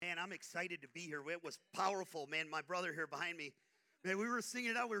I'm excited to be here. It was powerful, man. My brother here behind me, man, we were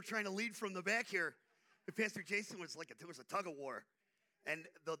singing it out. We were trying to lead from the back here. And Pastor Jason was like, there was a tug of war. And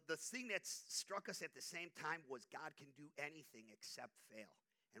the thing that struck us at the same time was God can do anything except fail.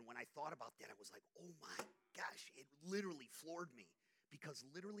 And when I thought about that, I was like, oh my gosh, it literally floored me. Because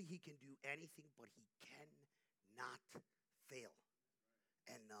literally he can do anything, but he cannot fail.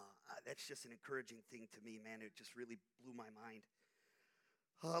 And that's just an encouraging thing to me, man. It just really blew my mind.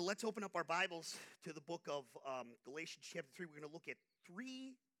 Let's open up our Bibles to the book of Galatians chapter 3. We're going to look at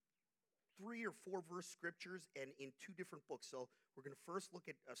three or four verse scriptures and in two different books. So we're going to first look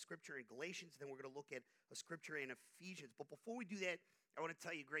at a scripture in Galatians, then we're going to look at a scripture in Ephesians. But before we do that, I want to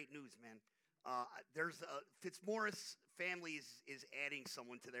tell you great news, man. There's Fitzmaurice family is adding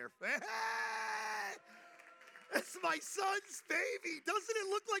someone to their That's my son's baby. Doesn't it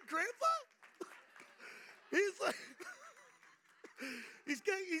look like Grandpa? He's like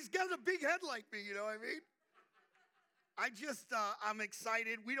he's got a big head like me, you know what I mean? I'm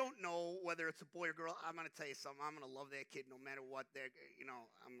excited. We don't know whether it's a boy or girl. I'm going to tell you something. I'm going to love that kid no matter what.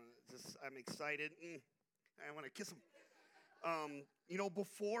 I'm excited. I want to kiss him.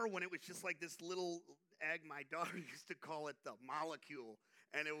 Before when it was just like this little egg, my daughter used to call it the molecule.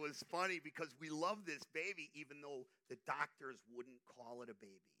 And it was funny because we love this baby even though the doctors wouldn't call it a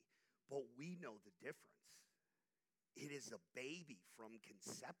baby. But we know the difference. It is a baby from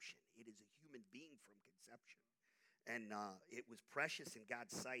conception. It is a human being from conception. And it was precious in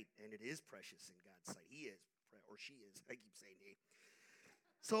God's sight, and it is precious in God's sight. He is, or she is. I keep saying he.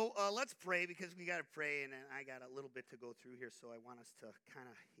 So let's pray because we got to pray, and I got a little bit to go through here, so I want us to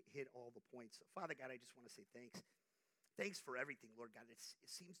kind of hit all the points. Father God, I just want to say thanks. Thanks for everything, Lord God. It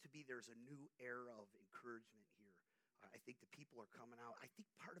seems to be there's a new era of encouragement here. I think the people are coming out. I think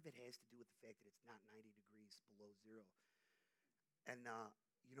part of it has to do with the fact that it's not 90 degrees below zero. And,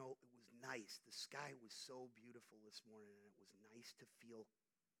 it was nice. The sky was so beautiful this morning, and it was nice to feel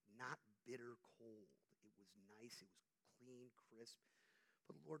not bitter cold. It was nice. It was clean, crisp.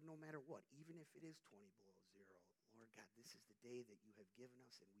 But, Lord, no matter what, even if it is 20 below zero, Lord God, this is the day that you have given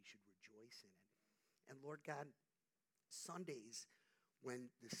us, and we should rejoice in it. And, Lord God, Sundays,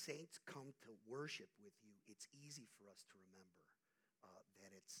 when the saints come to worship with you, it's easy for us to remember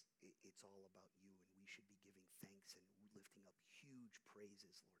that it's all about you, and we should be giving thanks and lifting up huge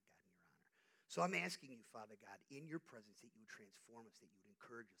praises, Lord God, in your honor. So I'm asking you, Father God, in your presence, that you would transform us, that you would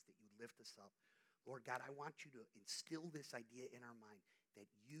encourage us, that you would lift us up. Lord God, I want you to instill this idea in our mind that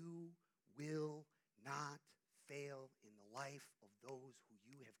you will not fail in the life of those who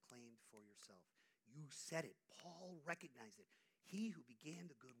you have claimed for yourself. You said it. Paul recognized it. He who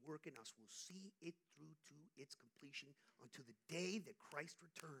began the good work in us will see it through to its completion unto the day that Christ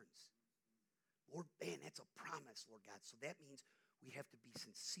returns. Lord, man, that's a promise, Lord God. So that means we have to be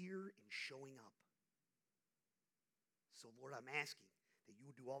sincere in showing up. So, Lord, I'm asking that you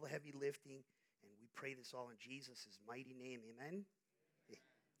would do all the heavy lifting, and we pray this all in Jesus' mighty name. Amen?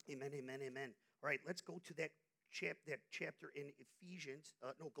 Amen, amen, amen. All right, let's go to that chapter in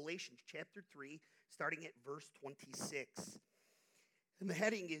Galatians chapter 3, starting at verse 26. And the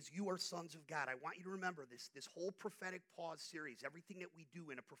heading is, You Are Sons of God. I want you to remember this whole prophetic pause series, everything that we do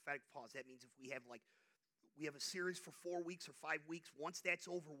in a prophetic pause. That means if we have a series for 4 weeks or 5 weeks, once that's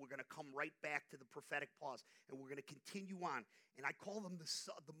over, we're going to come right back to the prophetic pause, and we're going to continue on. And I call them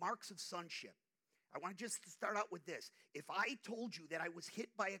the marks of sonship. I want to just start out with this. If I told you that I was hit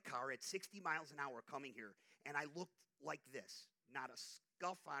by a car at 60 miles an hour coming here, and I looked like this, not a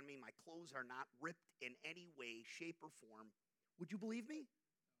scuff on me, my clothes are not ripped in any way, shape, or form, would you believe me?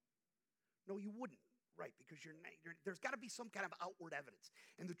 No, you wouldn't, right? Because there's got to be some kind of outward evidence.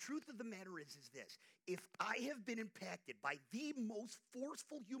 And the truth of the matter is this. If I have been impacted by the most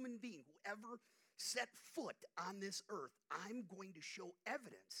forceful human being who ever set foot on this earth, I'm going to show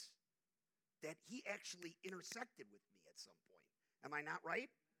evidence that he actually intersected with me at some point. Am I not right?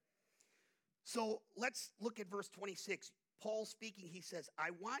 So let's look at verse 26. Paul speaking, he says,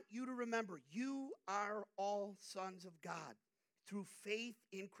 I want you to remember, you are all sons of God through faith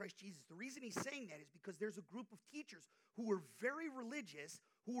in Christ Jesus. The reason he's saying that is because there's a group of teachers who were very religious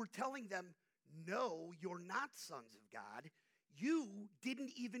who were telling them, no, you're not sons of God. You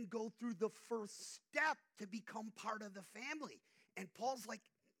didn't even go through the first step to become part of the family. And Paul's like,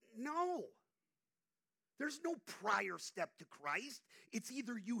 no. There's no prior step to Christ. It's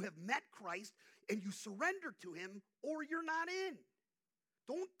either you have met Christ and you surrender to him or you're not in.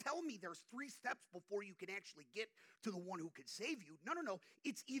 Don't tell me there's 3 steps before you can actually get to the one who could save you. No.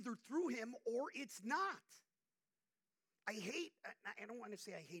 It's either through him or it's not. I don't want to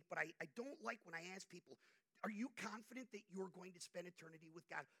say I hate, but I don't like when I ask people, Are you confident that you're going to spend eternity with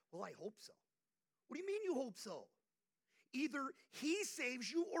God? Well, I hope so. What do you mean you hope so? Either he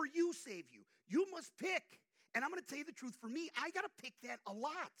saves you or you save you. You must pick. And I'm going to tell you the truth. For me, I got to pick that a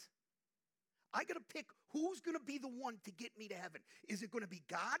lot. I got to pick who's going to be the one to get me to heaven. Is it going to be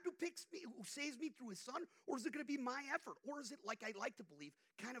God who picks me, who saves me through his son? Or is it going to be my effort? Or is it, like I like to believe,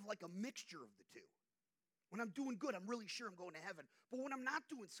 kind of like a mixture of the two? When I'm doing good, I'm really sure I'm going to heaven. But when I'm not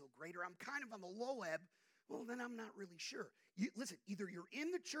doing so great, or I'm kind of on the low ebb, well, then I'm not really sure. Listen, either you're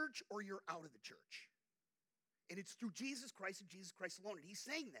in the church or you're out of the church. And it's through Jesus Christ and Jesus Christ alone. And he's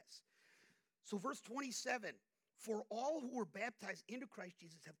saying this. So verse 27, for all who were baptized into Christ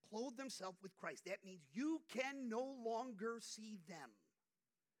Jesus have clothed themselves with Christ. That means you can no longer see them.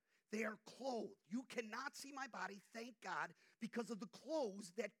 They are clothed. You cannot see my body, thank God, because of the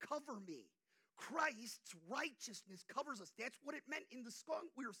clothes that cover me. Christ's righteousness covers us. That's what it meant in the song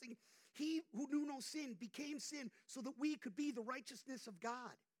we were singing. He who knew no sin became sin so that we could be the righteousness of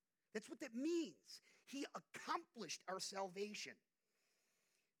God. That's what that means. He accomplished our salvation.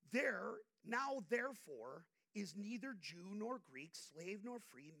 Now therefore is neither Jew nor Greek, slave nor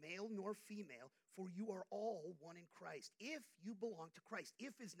free, male nor female, for you are all one in Christ. If you belong to Christ.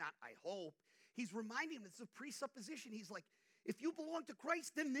 If is not, I hope. He's reminding him, it's a presupposition. He's like, if you belong to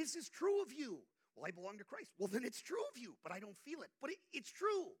Christ, then this is true of you. Well, I belong to Christ. Well, then it's true of you, but I don't feel it. But it's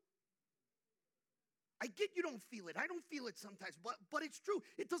true. I get you don't feel it. I don't feel it sometimes, but it's true.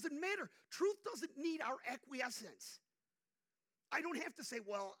 It doesn't matter. Truth doesn't need our acquiescence. I don't have to say,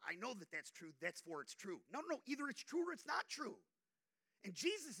 well, I know that that's true. That's for it's true. No. Either it's true or it's not true. And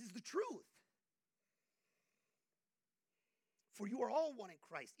Jesus is the truth. For you are all one in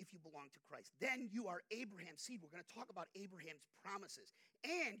Christ if you belong to Christ. Then you are Abraham's seed. We're going to talk about Abraham's promises.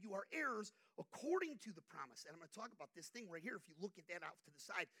 And you are heirs according to the promise. And I'm going to talk about this thing right here. If you look at that off to the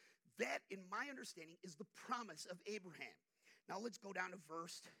side, that, in my understanding, is the promise of Abraham. Now let's go down to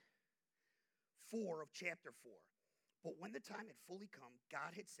verse 4 of chapter 4. But when the time had fully come,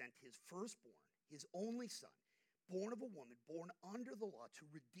 God had sent his firstborn, his only son, born of a woman, born under the law,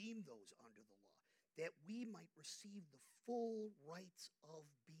 to redeem those under the law, that we might receive the full rights of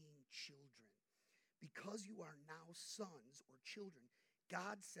being children. Because you are now sons or children,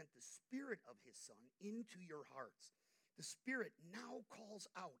 God sent the Spirit of his Son into your hearts. The Spirit now calls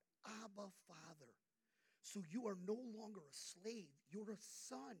out, Abba, Father. So you are no longer a slave, you're a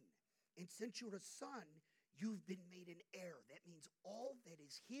son. And since you're a son, you've been made an heir. That means all that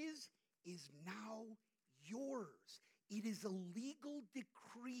is his is now yours. It is a legal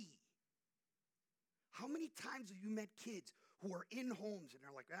decree. How many times have you met kids who are in homes and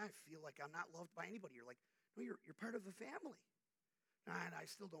they're like, I feel like I'm not loved by anybody? You're like, no, you're part of the family. And I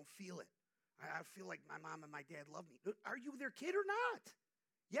still don't feel it. I feel like my mom and my dad love me. Are you their kid or not?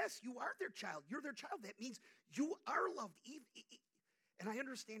 Yes, you are their child. You're their child. That means you are loved. And I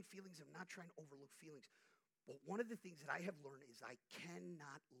understand feelings. I'm not trying to overlook feelings. But one of the things that I have learned is I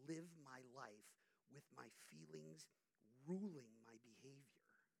cannot live my life with my feelings ruling my behavior.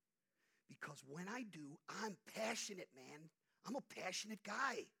 Because when I do, I'm passionate, man. I'm a passionate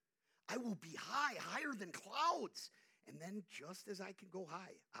guy. I will be high, higher than clouds. And then just as I can go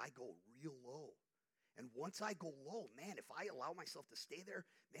high, I go real low. And once I go low, man, if I allow myself to stay there,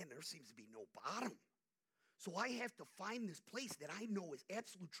 man, there seems to be no bottom. So I have to find this place that I know is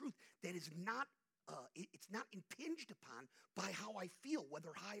absolute truth, that is not, it's not impinged upon by how I feel, whether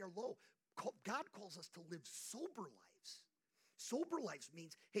high or low. God calls us to live sober lives. Sober lives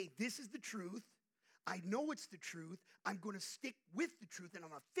means, hey, this is the truth. I know it's the truth. I'm going to stick with the truth, and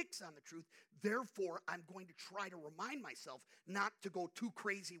I'm going to fix on the truth. Therefore, I'm going to try to remind myself not to go too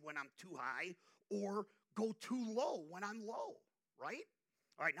crazy when I'm too high or go too low when I'm low, right?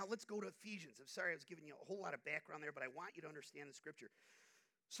 All right, now let's go to Ephesians. I'm sorry I was giving you a whole lot of background there, but I want you to understand the scripture.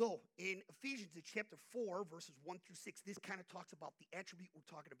 So in Ephesians, in chapter 4, verses 1 through 6, this kind of talks about the attribute we're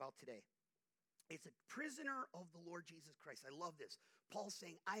talking about today. It's a prisoner of the Lord Jesus Christ. I love this. Paul's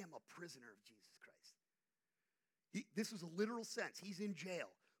saying, I am a prisoner of Jesus Christ. This is a literal sense. He's in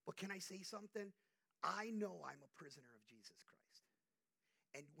jail. But can I say something? I know I'm a prisoner of Jesus Christ.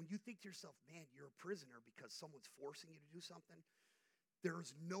 And when you think to yourself, man, you're a prisoner because someone's forcing you to do something,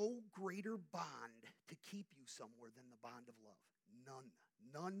 there's no greater bond to keep you somewhere than the bond of love. None.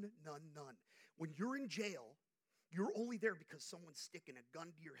 When you're in jail, you're only there because someone's sticking a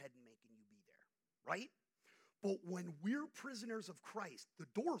gun to your head and making you be there, right? But when we're prisoners of Christ, the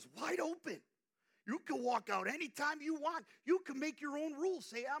door's wide open. You can walk out anytime you want. You can make your own rules.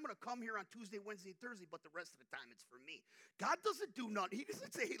 Say, I'm going to come here on Tuesday, Wednesday, Thursday, but the rest of the time it's for me. God doesn't do nothing. He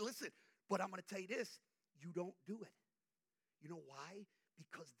doesn't say, hey, listen, but I'm going to tell you this. You don't do it. You know why?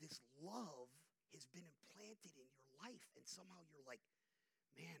 Because this love has been implanted in your life, and somehow you're like,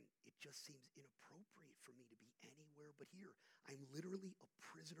 man, it just seems inappropriate for me to be anywhere but here. I'm literally a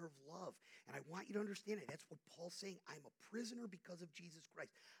prisoner of love. And I want you to understand it. That's what Paul's saying. I'm a prisoner because of Jesus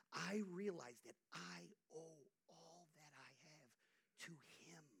Christ. I realize that I owe all that I have to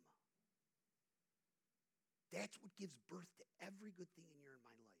him. That's what gives birth to every good thing in your and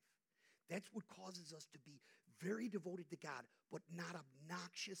my life. That's what causes us to be very devoted to God, but not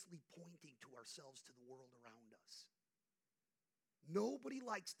obnoxiously pointing to ourselves to the world around us. Nobody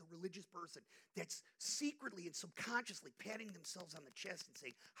likes the religious person that's secretly and subconsciously patting themselves on the chest and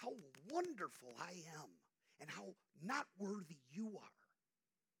saying, how wonderful I am and how not worthy you are.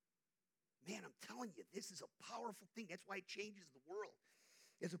 Man, I'm telling you, this is a powerful thing. That's why it changes the world.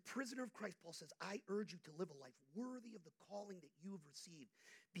 As a prisoner of Christ, Paul says, I urge you to live a life worthy of the calling that you have received.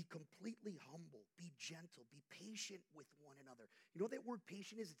 Be completely humble. Be gentle. Be patient with one another. You know what that word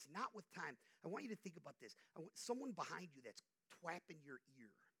patient is? It's not with time. I want you to think about this. Someone behind you that's twapping your ear.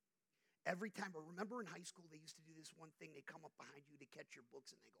 Every time, or remember in high school, they used to do this one thing. They come up behind you to catch your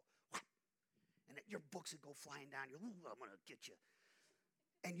books, and they go, what? And your books would go flying down. You're, ooh, I'm going to get you.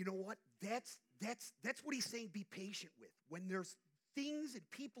 And you know what? That's what he's saying, be patient with. When there's things and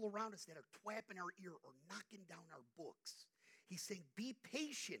people around us that are twapping our ear or knocking down our books, he's saying, be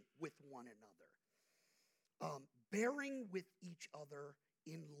patient with one another. Bearing with each other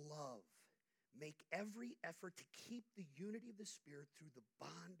in love. Make every effort to keep the unity of the Spirit through the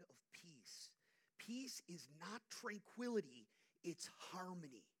bond of peace. Peace is not tranquility, it's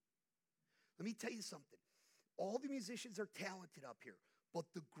harmony. Let me tell you something. All the musicians are talented up here, but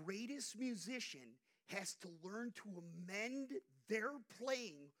the greatest musician has to learn to amend their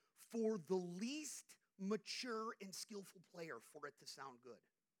playing for the least mature and skillful player for it to sound good.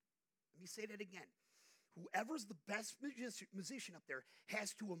 Let me say that again. Whoever's the best musician up there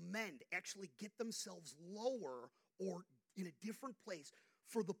has to amend, actually get themselves lower or in a different place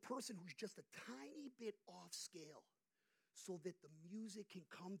for the person who's just a tiny bit off scale so that the music can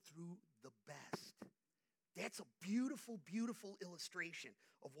come through the best. That's a beautiful, beautiful illustration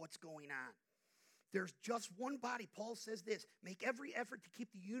of what's going on. There's just one body. Paul says this, make every effort to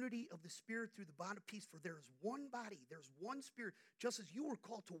keep the unity of the Spirit through the bond of peace, for there is one body, there's one Spirit, just as you were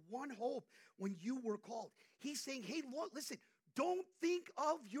called to one hope when you were called. He's saying, hey, Lord, listen, don't think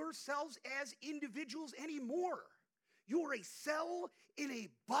of yourselves as individuals anymore. You are a cell in a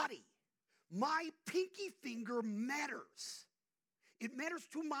body. My pinky finger matters. It matters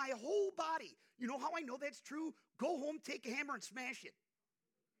to my whole body. You know how I know that's true? Go home, take a hammer, and smash it.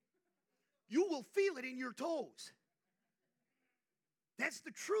 You will feel it in your toes. That's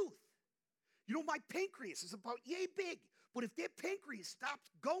the truth. You know, my pancreas is about yay big. But if that pancreas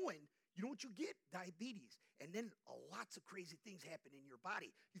stops going, you know what you get? Diabetes. And then lots of crazy things happen in your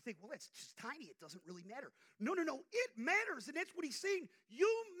body. You think, well, that's just tiny. It doesn't really matter. No. It matters. And that's what he's saying.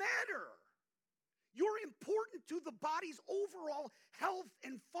 You matter. You're important to the body's overall health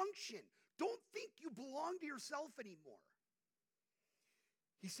and function. Don't think you belong to yourself anymore.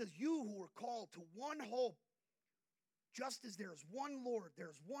 He says, you who are called to one hope, just as there's one Lord,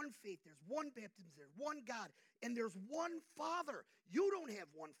 there's one faith, there's one baptism, there's one God, and there's one Father. You don't have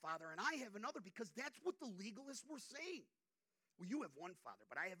one Father, and I have another, because that's what the legalists were saying. Well, you have one Father,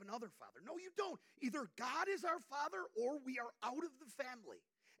 but I have another Father. No, you don't. Either God is our Father, or we are out of the family.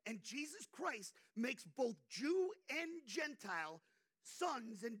 And Jesus Christ makes both Jew and Gentile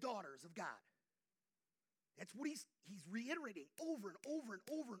sons and daughters of God. That's what he's reiterating over and over and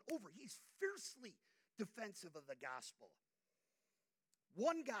over and over. He's fiercely defensive of the gospel.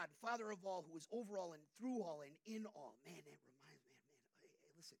 One God, Father of all, who is over all and through all and in all. Man, that reminds me, hey,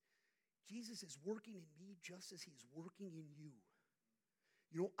 listen, Jesus is working in me just as he's working in you.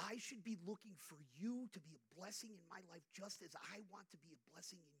 You know, I should be looking for you to be a blessing in my life just as I want to be a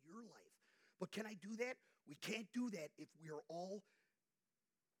blessing in your life. But can I do that? We can't do that if we are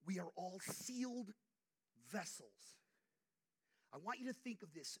all sealed vessels. I want you to think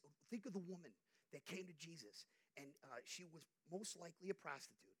of this. Think of the woman that came to Jesus, and she was most likely a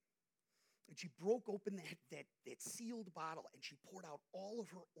prostitute. And she broke open that sealed bottle, and she poured out all of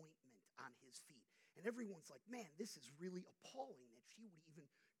her ointment on his feet. And everyone's like, man, this is really appalling that she would even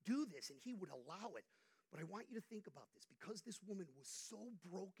do this, and he would allow it. But I want you to think about this, because this woman was so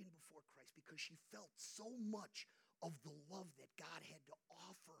broken before Christ, because she felt so much of the love that God had to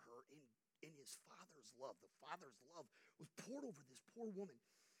offer her in his Father's love. The Father's love was poured over this poor woman.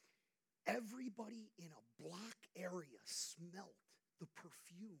 Everybody in a block area smelt the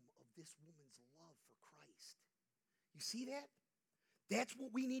perfume of this woman's love for Christ. You see that? That's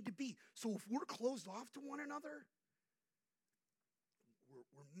what we need to be. So if we're closed off to one another,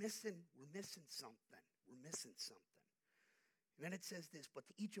 we're missing something. We're missing something. And then it says this, but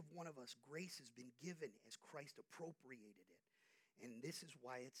to each of one of us, grace has been given as Christ appropriated it. And this is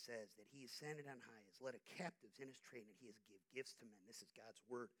why it says that he ascended on high, has led captives in his train, and he has given gifts to men. This is God's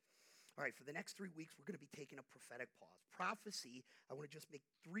word. All right, for the next 3 weeks, we're going to be taking a prophetic pause. Prophecy, I want to just make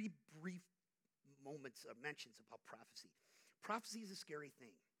 3 brief mentions about prophecy. Prophecy is a scary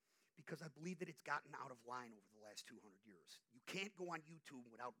thing because I believe that it's gotten out of line over the last 200 years. You can't go on YouTube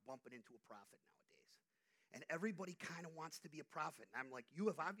without bumping into a prophet nowadays. And everybody kind of wants to be a prophet. And I'm like, you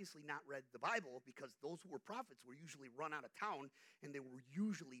have obviously not read the Bible because those who were prophets were usually run out of town and they were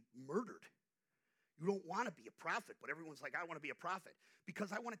usually murdered. You don't want to be a prophet, but everyone's like, I want to be a prophet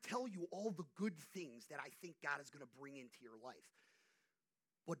because I want to tell you all the good things that I think God is going to bring into your life.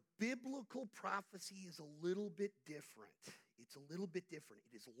 But biblical prophecy is a little bit different. It's a little bit different.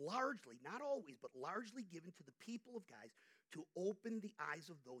 It is largely, not always, but largely given to the people of God to open the eyes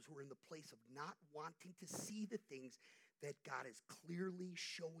of those who are in the place of not wanting to see the things that God is clearly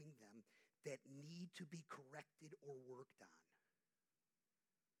showing them that need to be corrected or worked on.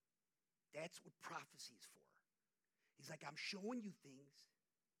 That's what prophecy is for. He's like, I'm showing you things,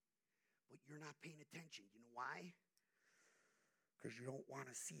 but you're not paying attention. You know why? Because you don't want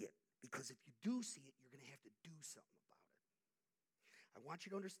to see it. Because if you do see it, you're going to have to do something about it. I want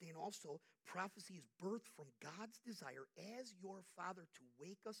you to understand also, prophecy is birthed from God's desire as your Father to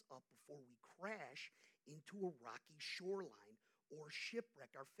wake us up before we crash into a rocky shoreline or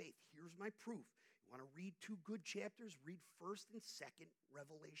shipwreck our faith. Here's my proof. You want to read 2 good chapters? Read 1st and 2nd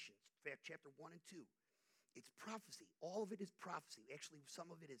Revelations. In fact, chapter 1 and 2. It's prophecy. All of it is prophecy. Actually,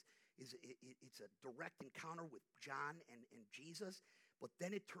 some of it it's a direct encounter with John and Jesus, but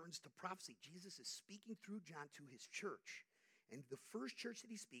then it turns to prophecy. Jesus is speaking through John to his church, and the first church that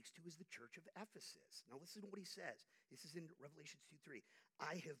he speaks to is the church of Ephesus. Now listen to what he says. This is in Revelation 2:3.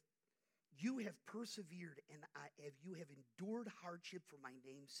 You have persevered, and you have endured hardship for my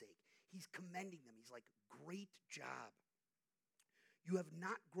name's sake. He's commending them. He's like, great job. You have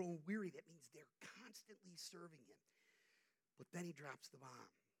not grown weary. That means they're constantly serving him. But then he drops the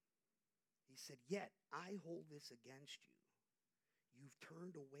bomb. He said, yet I hold this against you. You've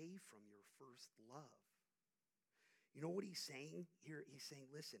turned away from your first love. You know what he's saying here? He's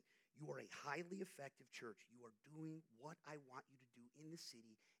saying, listen, you are a highly effective church. You are doing what I want you to do in the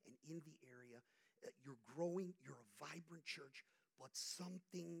city and in the area. You're growing. You're a vibrant church. But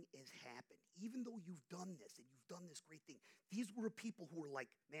something has happened. Even though you've done this and you've done this great thing, these were people who were like,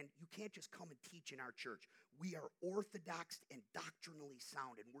 man, you can't just come and teach in our church. We are orthodox and doctrinally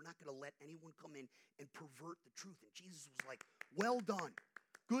sound, and we're not going to let anyone come in and pervert the truth. And Jesus was like, well done.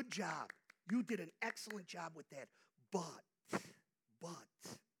 Good job. You did an excellent job with that. But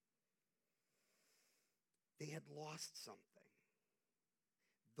they had lost something.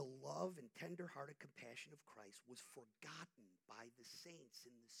 The love and tender-hearted compassion of Christ was forgotten by the saints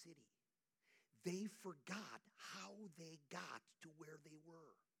in the city. They forgot how they got to where they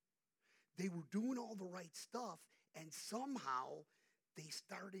were. They were doing all the right stuff, and somehow they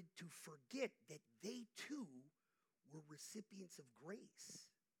started to forget that they too were recipients of grace.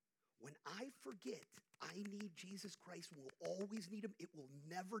 When I forget I need Jesus Christ, will always need him, it will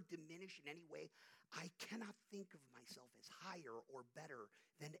never diminish in any way. I cannot think of myself as higher or better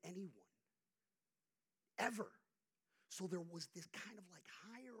than anyone. Ever. So there was this kind of like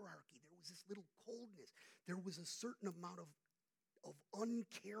hierarchy. There was this little coldness. There was a certain amount of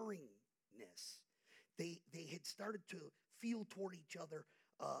uncaringness. They had started to feel toward each other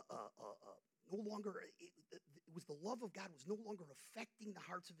no longer, it was the love of God was no longer affecting the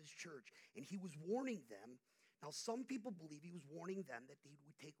hearts of his church. And he was warning them. Now, some people believe he was warning them that he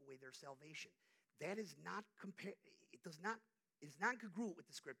would take away their salvation. That is not it is not congruent with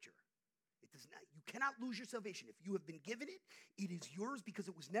the scripture. It does not, you cannot lose your salvation. If you have been given it, it is yours because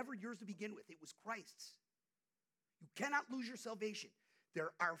it was never yours to begin with. It was Christ's. You cannot lose your salvation.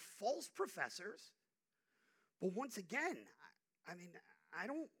 There are false professors, but once again, I'm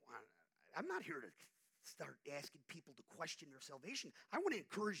not here to start asking people to question their salvation. I want to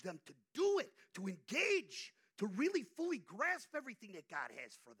encourage them to do it, to engage, to really fully grasp everything that God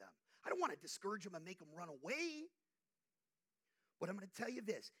has for them. I don't want to discourage them and make them run away. But I'm going to tell you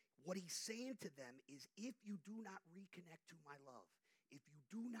this. What he's saying to them is, if you do not reconnect to my love, if you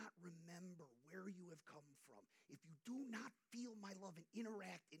do not remember where you have come from, if you do not feel my love and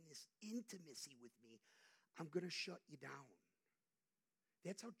interact in this intimacy with me, I'm going to shut you down.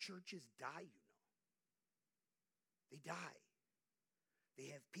 That's how churches die, you know. They die.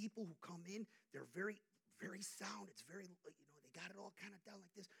 They have people who come in, they're very, very sound. It's very, they got it all kind of down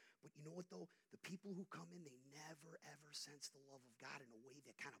like this. But you know what, though? The people who come in, they never, ever sense the love of God in a way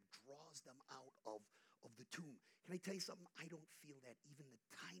that kind of draws them out of the tomb. Can I tell you something? I don't feel that even the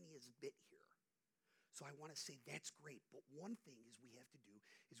tiniest bit here. So I want to say that's great. But one thing is we have to do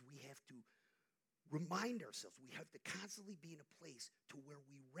is we have to remind ourselves. We have to constantly be in a place to where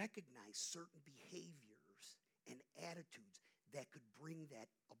we recognize certain behaviors and attitudes that could bring that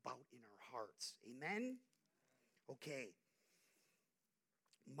about in our hearts. Amen? Okay.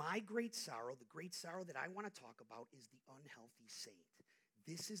 My great sorrow, the great sorrow that I want to talk about is the unhealthy saint.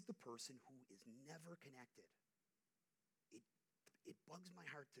 This is the person who is never connected. It bugs my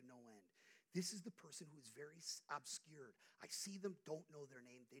heart to no end. This is the person who is very obscured. I see them, don't know their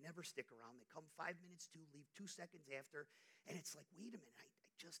name. They never stick around. They come 5 minutes to, leave 2 seconds after. And it's like, wait a minute, I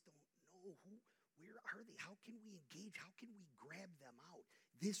just don't know where are they? How can we engage? How can we grab them out?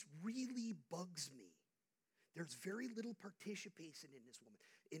 This really bugs me. There's very little participation in this woman,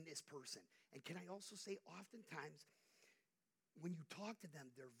 in this person. And can I also say, oftentimes, when you talk to them,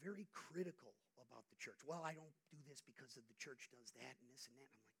 they're very critical about the church. Well, I don't do this because the church does that and this and that.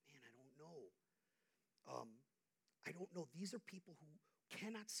 I'm like, man, I don't know. I don't know. These are people who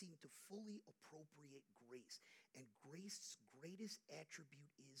cannot seem to fully appropriate grace. And grace's greatest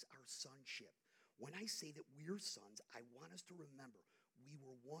attribute is our sonship. When I say that we're sons, I want us to remember we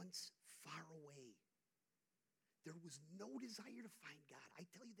were once far away. There was no desire to find God. I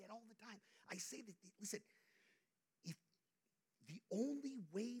tell you that all the time. I say that, listen, if the only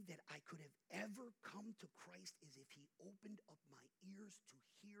way that I could have ever come to Christ is if he opened up my ears to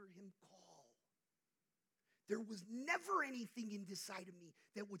hear him call. There was never anything inside of me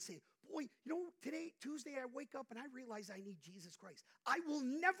that would say, boy, you know, today, Tuesday, I wake up and I realize I need Jesus Christ. I will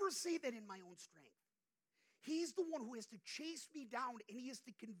never say that in my own strength. He's the one who has to chase me down, and he has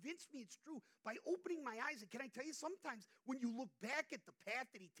to convince me it's true by opening my eyes. And can I tell you, sometimes when you look back at the path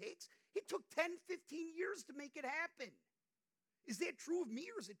that he takes, it took 10, 15 years to make it happen. Is that true of me,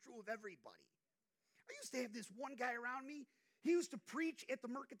 or is it true of everybody? I used to have this one guy around me. He used to preach at the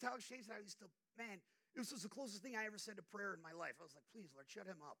Mercantile Exchange, and I used to, man, this was the closest thing I ever said to prayer in my life. I was like, please, Lord, shut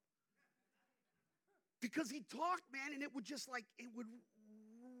him up. Because he talked, man, and it would just like, it would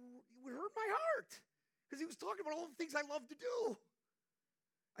hurt my heart. Because he was talking about all the things I love to do.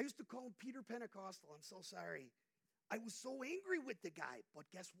 I used to call him Peter Pentecostal. I'm so sorry. I was so angry with the guy. But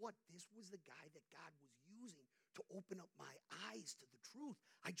guess what? This was the guy that God was using to open up my eyes to the truth.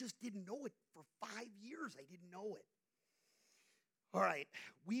 I just didn't know it for 5 years. I didn't know it. All right.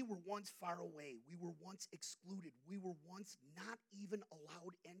 We were once far away. We were once excluded. We were once not even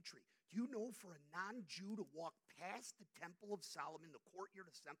allowed entry. Do you know for a non-Jew to walk past the Temple of Solomon, the courtyard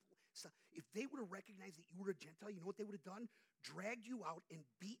of Temple, if they would have recognized that you were a Gentile, you know what they would have done? Dragged you out and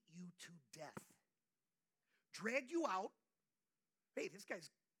beat you to death. Dragged you out. Hey, this guy's,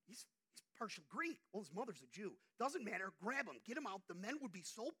 he's partial Greek. Well, his mother's a Jew. Doesn't matter. Grab him. Get him out. The men would be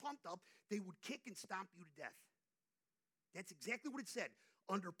so pumped up, they would kick and stomp you to death. That's exactly what it said.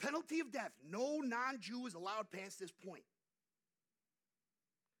 Under penalty of death, no non-Jew is allowed past this point.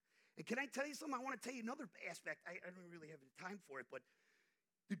 And can I tell you something? I want to tell you another aspect. I don't really have the time for it, but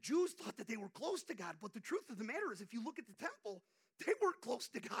the Jews thought that they were close to God. But the truth of the matter is, if you look at the temple, they weren't close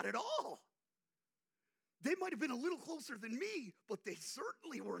to God at all. They might have been a little closer than me, but they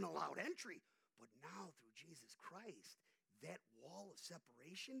certainly weren't allowed entry. But now, through Jesus Christ, that wall of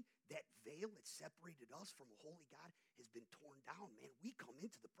separation, that veil that separated us from a holy God has been torn down, man. We come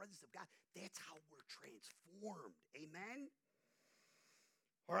into the presence of God. That's how we're transformed. Amen?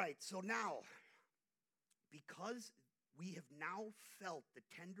 All right, so now, because we have now felt the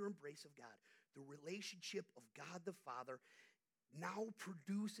tender embrace of God, the relationship of God the Father now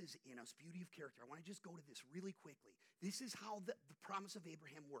produces in us beauty of character. I want to just go to this really quickly. This is how the promise of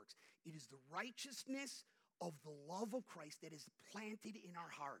Abraham works. It is the righteousness of the love of Christ that is planted in our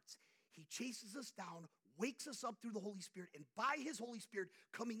hearts. He chases us down, wakes us up through the Holy Spirit, and by his Holy Spirit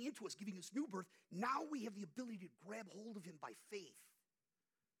coming into us, giving us new birth, now we have the ability to grab hold of him by faith.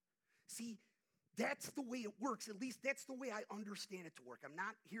 See, that's the way it works. At least that's the way I understand it to work. I'm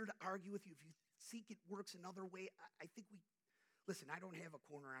not here to argue with you. If you think it works another way, I think listen, I don't have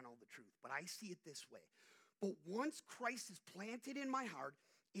a corner on all the truth, but I see it this way. But once Christ is planted in my heart,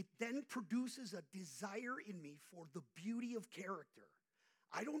 it then produces a desire in me for the beauty of character.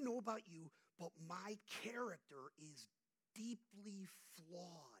 I don't know about you, but my character is deeply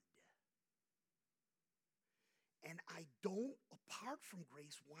flawed. And I don't, apart from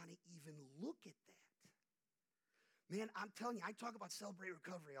grace, want to even look at that. Man, I'm telling you, I talk about Celebrate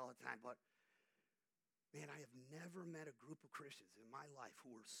Recovery all the time, but man, I have never met a group of Christians in my life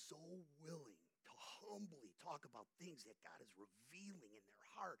who are so willing to humbly talk about things that God is revealing in their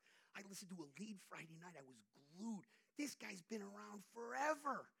heart. I listened to a lead Friday night. I was glued. This guy's been around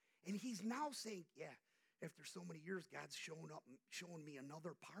forever. And he's now saying, yeah, after so many years, God's showing me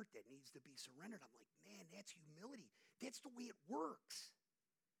another part that needs to be surrendered. I'm like, man, that's humility. That's the way it works.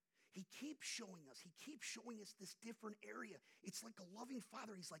 He keeps showing us. He keeps showing us this different area. It's like a loving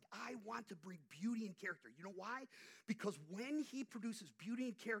father. He's like, I want to bring beauty and character. You know why? Because when he produces beauty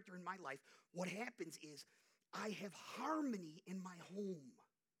and character in my life, what happens is I have harmony in my home.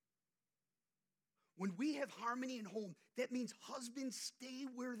 When we have harmony in home, that means husbands stay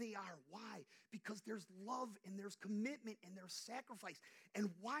where they are. Why? Because there's love and there's commitment and there's sacrifice. And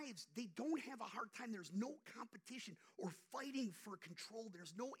wives, they don't have a hard time. There's no competition or fighting for control.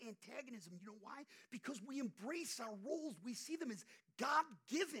 There's no antagonism. You know why? Because we embrace our roles. We see them as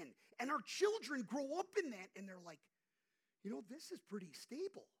God-given. And our children grow up in that and they're like, you know, this is pretty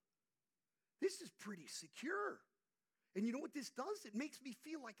stable. This is pretty secure. And you know what this does? It makes me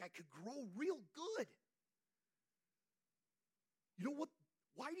feel like I could grow real good. You know what?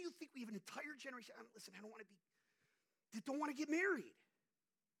 Why do you think we have an entire generation? Listen, I don't want to that don't want to get married.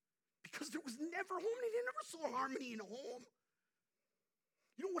 Because there was never home. They never saw harmony in a home.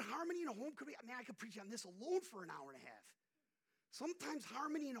 You know what harmony in a home could be? I mean, I could preach on this alone for an hour and a half. Sometimes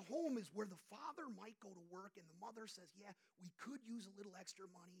harmony in a home is where the father might go to work and the mother says, yeah, we could use a little extra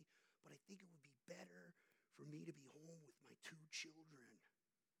money, but I think it would be better for me to be home with my 2 children.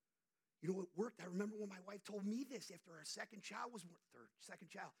 You know, it worked. I remember when my wife told me this after our second child was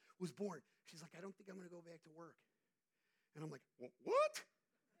born. She's like, I don't think I'm going to go back to work. And I'm like, what?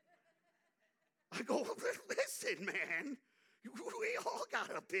 I go, listen, man, we all got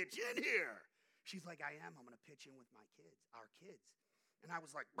to pitch in here. She's like, I am. I'm going to pitch in with our kids. And I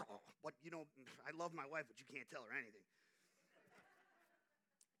was like, oh, but you know, I love my wife, but you can't tell her anything.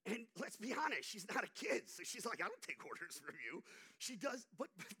 And let's be honest, she's not a kid. So she's like, I don't take orders from you. She does,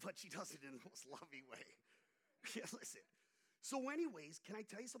 but she does it in the most loving way. Yeah, listen. So anyways, can I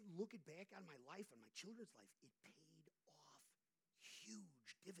tell you something? Looking back on my life, on my children's life, it paid off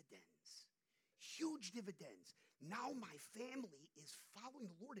huge dividends. Huge dividends. Now my family is following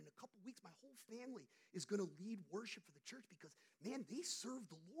the Lord. In a couple weeks, my whole family is going to lead worship for the church because, man, they serve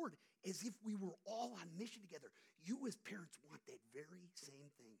the Lord as if we were all on mission together. You as parents want that very same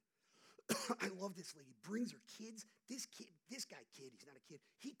thing. I love this lady. Brings her kids. This kid, he's not a kid.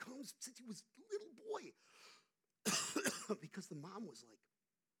 He comes since he was a little boy because the mom was like,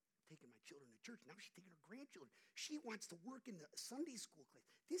 taking my children to church. Now she's taking her grandchildren. She wants to work in the Sunday school class.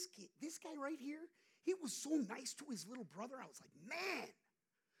 This guy right here, he was so nice to his little brother. I was like, man,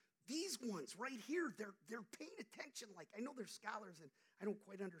 these ones right here, they're paying attention. Like, I know they're scholars, and I don't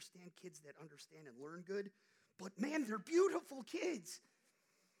quite understand kids that understand and learn good, but man, they're beautiful kids.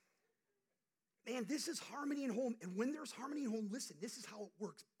 Man, this is harmony in home. And when there's harmony in home, listen, this is how it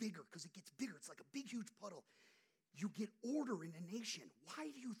works bigger, because it gets bigger. It's like a big, huge puddle. You get order in a nation. Why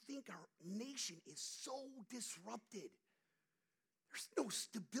do you think our nation is so disrupted? There's no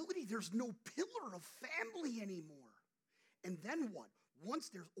stability. There's no pillar of family anymore. And then what? Once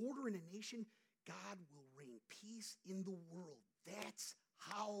there's order in a nation, God will rain peace in the world. That's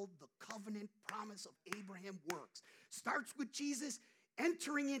how the covenant promise of Abraham works. Starts with Jesus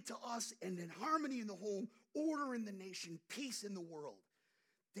entering into us, and then harmony in the home, order in the nation, peace in the world.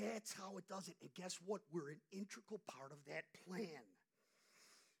 That's how it does it. And guess what? We're an integral part of that plan.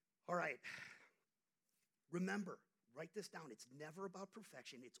 All right. Remember, write this down. It's never about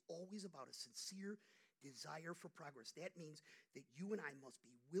perfection. It's always about a sincere desire for progress. That means that you and I must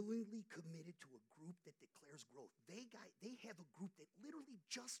be willingly committed to a group that declares growth. They have a group that literally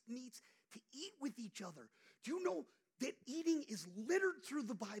just meets to eat with each other. Do you know that eating is littered through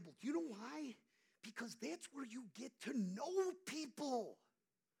the Bible? Do you know why? Because that's where you get to know people.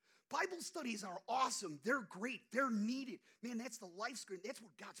 Bible studies are awesome. They're great. They're needed. Man, that's the life screen. That's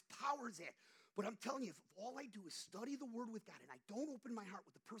where God's power is at. But I'm telling you, if all I do is study the Word with God and I don't open my heart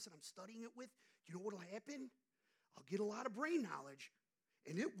with the person I'm studying it with, you know what will happen? I'll get a lot of brain knowledge,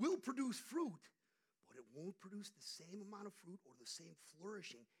 and it will produce fruit, but it won't produce the same amount of fruit or the same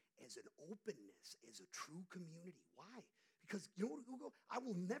flourishing as an openness, as a true community. Why? Because you know what, Hugo? I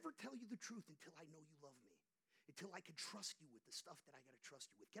will never tell you the truth until I know you love me. Until I can trust you with the stuff that I got to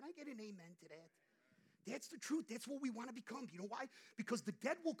trust you with. Can I get an amen to that? That's the truth. That's what we want to become. You know why? Because the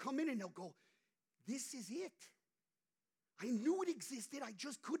dead will come in and they'll go, this is it. I knew it existed. I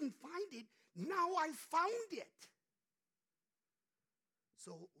just couldn't find it. Now I found it.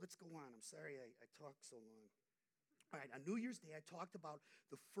 So let's go on. I'm sorry I talked so long. All right, on New Year's Day, I talked about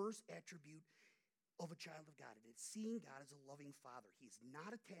the first attribute of a child of God, and it's seeing God as a loving father. He is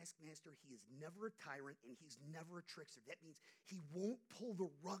not a taskmaster. He is never a tyrant, and he's never a trickster. That means he won't pull the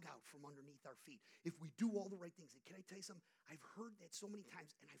rug out from underneath our feet if we do all the right things. And can I tell you something? I've heard that so many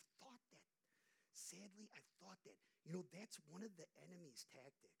times, and I've thought that. Sadly, I've thought that. You know, that's one of the enemy's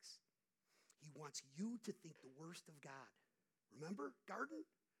tactics. He wants you to think the worst of God. Remember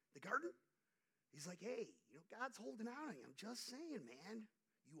the garden? He's like, hey, you know, God's holding out on you. I'm just saying, man.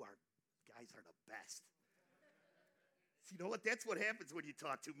 Guys are the best. So you know what? That's what happens when you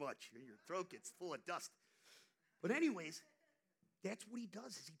talk too much. Your throat gets full of dust. But anyways, that's what he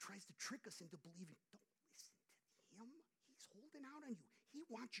does, is he tries to trick us into believing, don't listen to him. He's holding out on you. He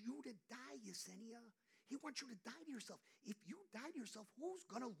wants you to die, Yesenia. He wants you to die to yourself. If you die to yourself, who's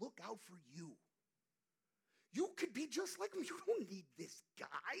going to look out for you? You could be just like him. You don't need this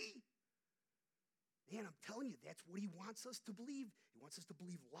guy. Man, I'm telling you, that's what he wants us to believe. He wants us to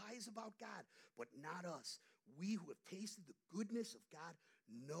believe lies about God, but not us. We who have tasted the goodness of God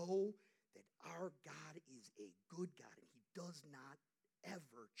know that our God is a good God, and he does not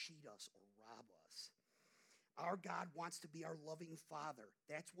ever cheat us or rob us. Our God wants to be our loving Father.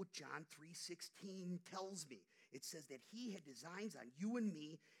 That's what John 3:16 tells me. It says that he had designs on you and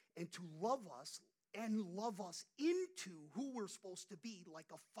me, and to love us and love us into who we're supposed to be,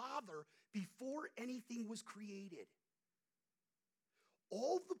 like a father, before anything was created.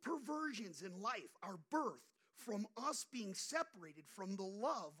 All the perversions in life are birthed from us being separated from the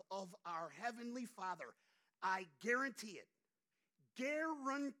love of our Heavenly Father. I guarantee it.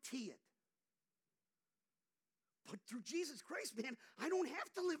 Guarantee it. But through Jesus Christ, man, I don't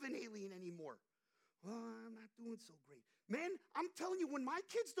have to live an alien anymore. Well, I'm not doing so great. Man, I'm telling you, when my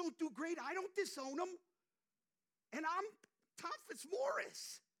kids don't do great, I don't disown them. And I'm Thomas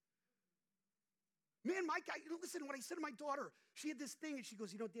Morris. Man, my guy, listen, when I said to my daughter, she had this thing, and she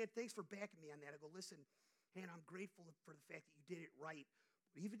goes, Dad, thanks for backing me on that. I go, listen, man, I'm grateful for the fact that you did it right.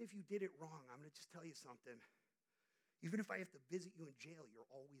 But even if you did it wrong, I'm going to just tell you something. Even if I have to visit you in jail, you're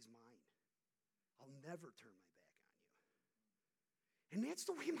always mine. I'll never turn my back on you. And that's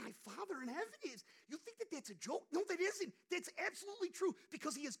the way my Father in heaven is. You think that that's a joke? No, that isn't. That's absolutely true,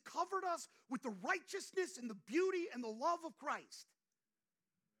 because he has covered us with the righteousness and the beauty and the love of Christ.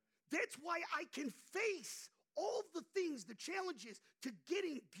 That's why I can face all the things, the challenges to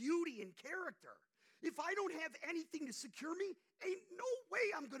getting beauty and character. If I don't have anything to secure me, ain't no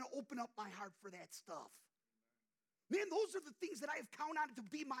way I'm going to open up my heart for that stuff. Man, those are the things that I have counted on to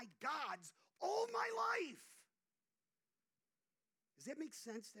be my gods all my life. Does that make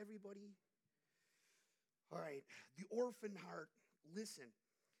sense to everybody? All right, the orphan heart. Listen.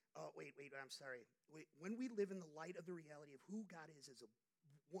 I'm sorry. When we live in the light of the reality of who God is as a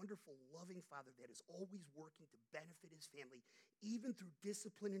wonderful, loving Father that is always working to benefit his family, even through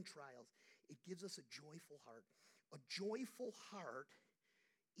discipline and trials, it gives us a joyful heart. A joyful heart,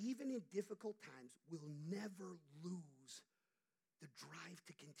 even in difficult times, will never lose the drive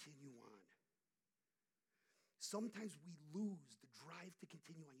to continue on. Sometimes we lose the drive to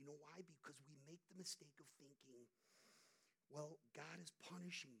continue on. You know why? Because we make the mistake of thinking, well, God is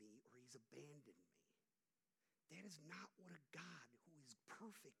punishing me or he's abandoned me. That is not what a God who is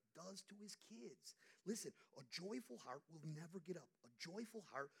perfect does to his kids. Listen, a joyful heart will never get up. A joyful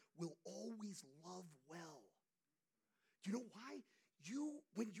heart will always love well. Do you know why?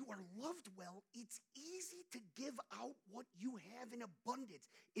 When you are loved well, it's easy to give out what you have in abundance.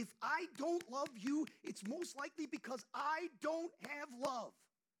 If I don't love you, it's most likely because I don't have love.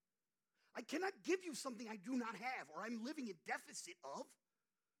 I cannot give you something I do not have or I'm living in deficit of.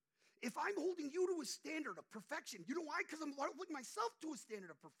 If I'm holding you to a standard of perfection, you know why? Because I'm holding myself to a standard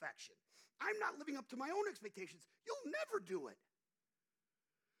of perfection. I'm not living up to my own expectations. You'll never do it.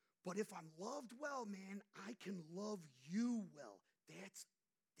 But if I'm loved well, man, I can love you well.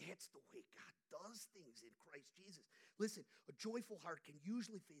 That's the way God does things in Christ Jesus. Listen, a joyful heart can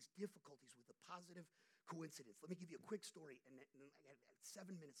usually face difficulties with a positive coincidence. Let me give you a quick story, and I got 7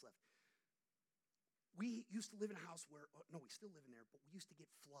 minutes left. We used to live in a house where, we still live in there, but we used to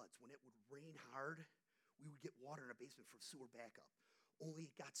get floods. When it would rain hard, we would get water in our basement for sewer backup.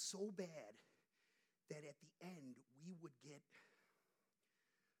 Only it got so bad that at the end, we would get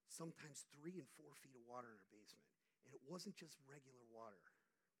sometimes 3 and 4 feet of water in our basement. And it wasn't just regular water,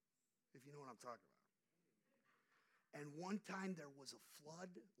 if you know what I'm talking about. And one time there was a flood,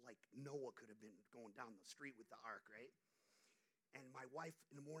 like Noah could have been going down the street with the ark, right? And my wife,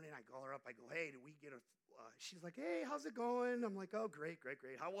 in the morning, I call her up. I go, hey, did we get a, she's like, hey, how's it going? I'm like, oh, great.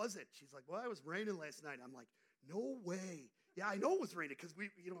 How was it? She's like, well, it was raining last night. I'm like, no way. Yeah, I know it was raining because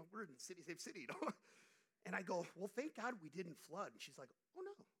we're in the same city, And I go, well, thank God we didn't flood. And she's like, oh,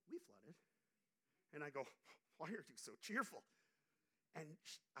 no, we flooded. And I go, why are you so cheerful? And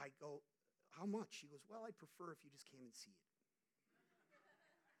I go, how much? She goes, well, I'd prefer if you just came and see it.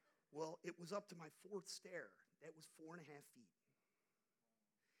 Well, it was up to my fourth stair. That was 4.5 feet.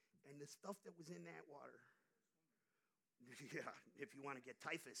 And the stuff that was in that water, yeah, if you want to get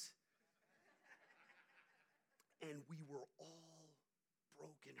typhus. And we were all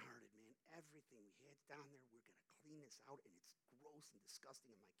brokenhearted, man. Everything we had down there, we're going to clean this out, and it's gross and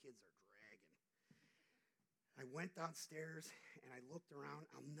disgusting, and my kids are dragging. I went downstairs, and I looked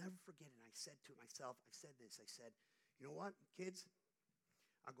around. I'll never forget it. And I said to myself, I said, you know what, kids?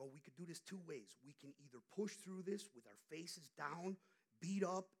 I go, we could do this 2 ways. We can either push through this with our faces down, beat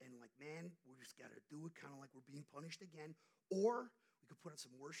up, and like, man, we just got to do it kind of like we're being punished again. Or we could put on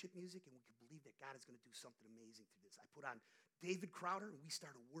some worship music, and we could believe that God is going to do something amazing through this. I put on David Crowder, and we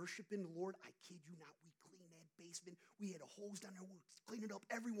started worshiping the Lord. I kid you not, we cleaned that basement. We had a hose down there. We were cleaning it up.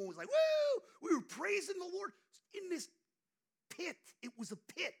 Everyone was like, woo! We were praising the Lord in this pit. It was a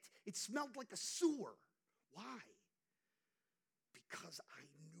pit. It smelled like a sewer. Why? Because I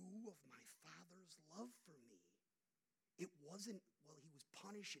knew of my Father's love for me. It wasn't, well, he was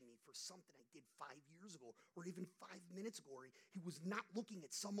punishing me for something I did 5 years ago or even 5 minutes ago, or he was not looking at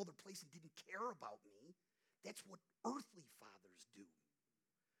some other place and didn't care about me. That's what earthly fathers do.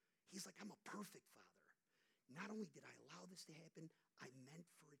 He's like, I'm a perfect father. Not only did I allow this to happen, I meant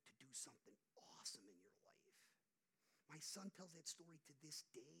for it to do something awesome in your life. My son tells that story to this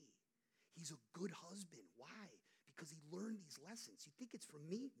day. He's a good husband. Why? Because he learned these lessons. You think it's from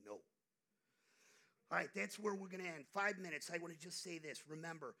me? No. All right, that's where we're going to end. 5 minutes. I want to just say this.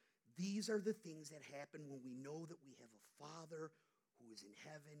 Remember, these are the things that happen when we know that we have a Father who is in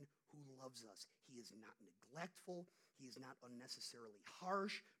heaven, who loves us. He is not neglectful. He is not unnecessarily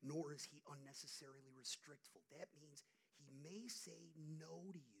harsh, nor is he unnecessarily restrictful. That means he may say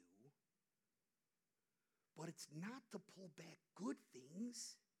no to you, but it's not to pull back good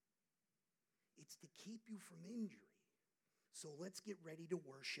things. It's to keep you from injury. So let's get ready to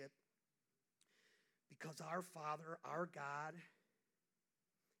worship, because our Father, our God,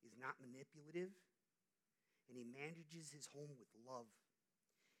 is not manipulative, and he manages his home with love.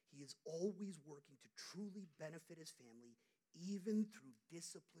 He is always working to truly benefit his family, even through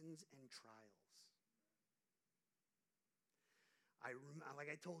disciplines and trials.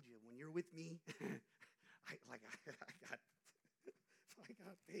 Like I told you, when you're with me, I got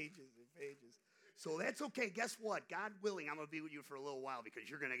pages and pages. So that's okay. Guess what? God willing, I'm going to be with you for a little while because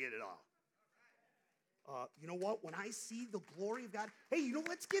you're going to get it all. You know what? When I see the glory of God, hey,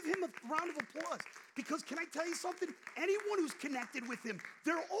 let's give him a round of applause. Because can I tell you something? Anyone who's connected with him,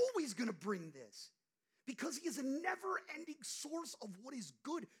 they're always going to bring this. Because he is a never-ending source of what is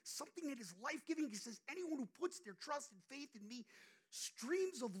good, something that is life-giving. He says, anyone who puts their trust and faith in me,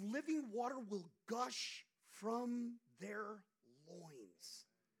 streams of living water will gush from their loins.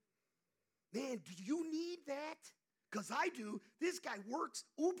 Man, do you need that? Because I do. This guy works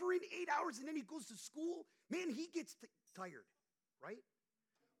Ubering 8 hours and then he goes to school. Man, he gets tired, right?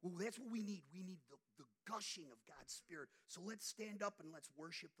 Well, that's what we need. We need the gushing of God's Spirit. So let's stand up and let's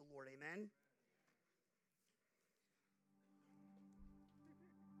worship the Lord. Amen?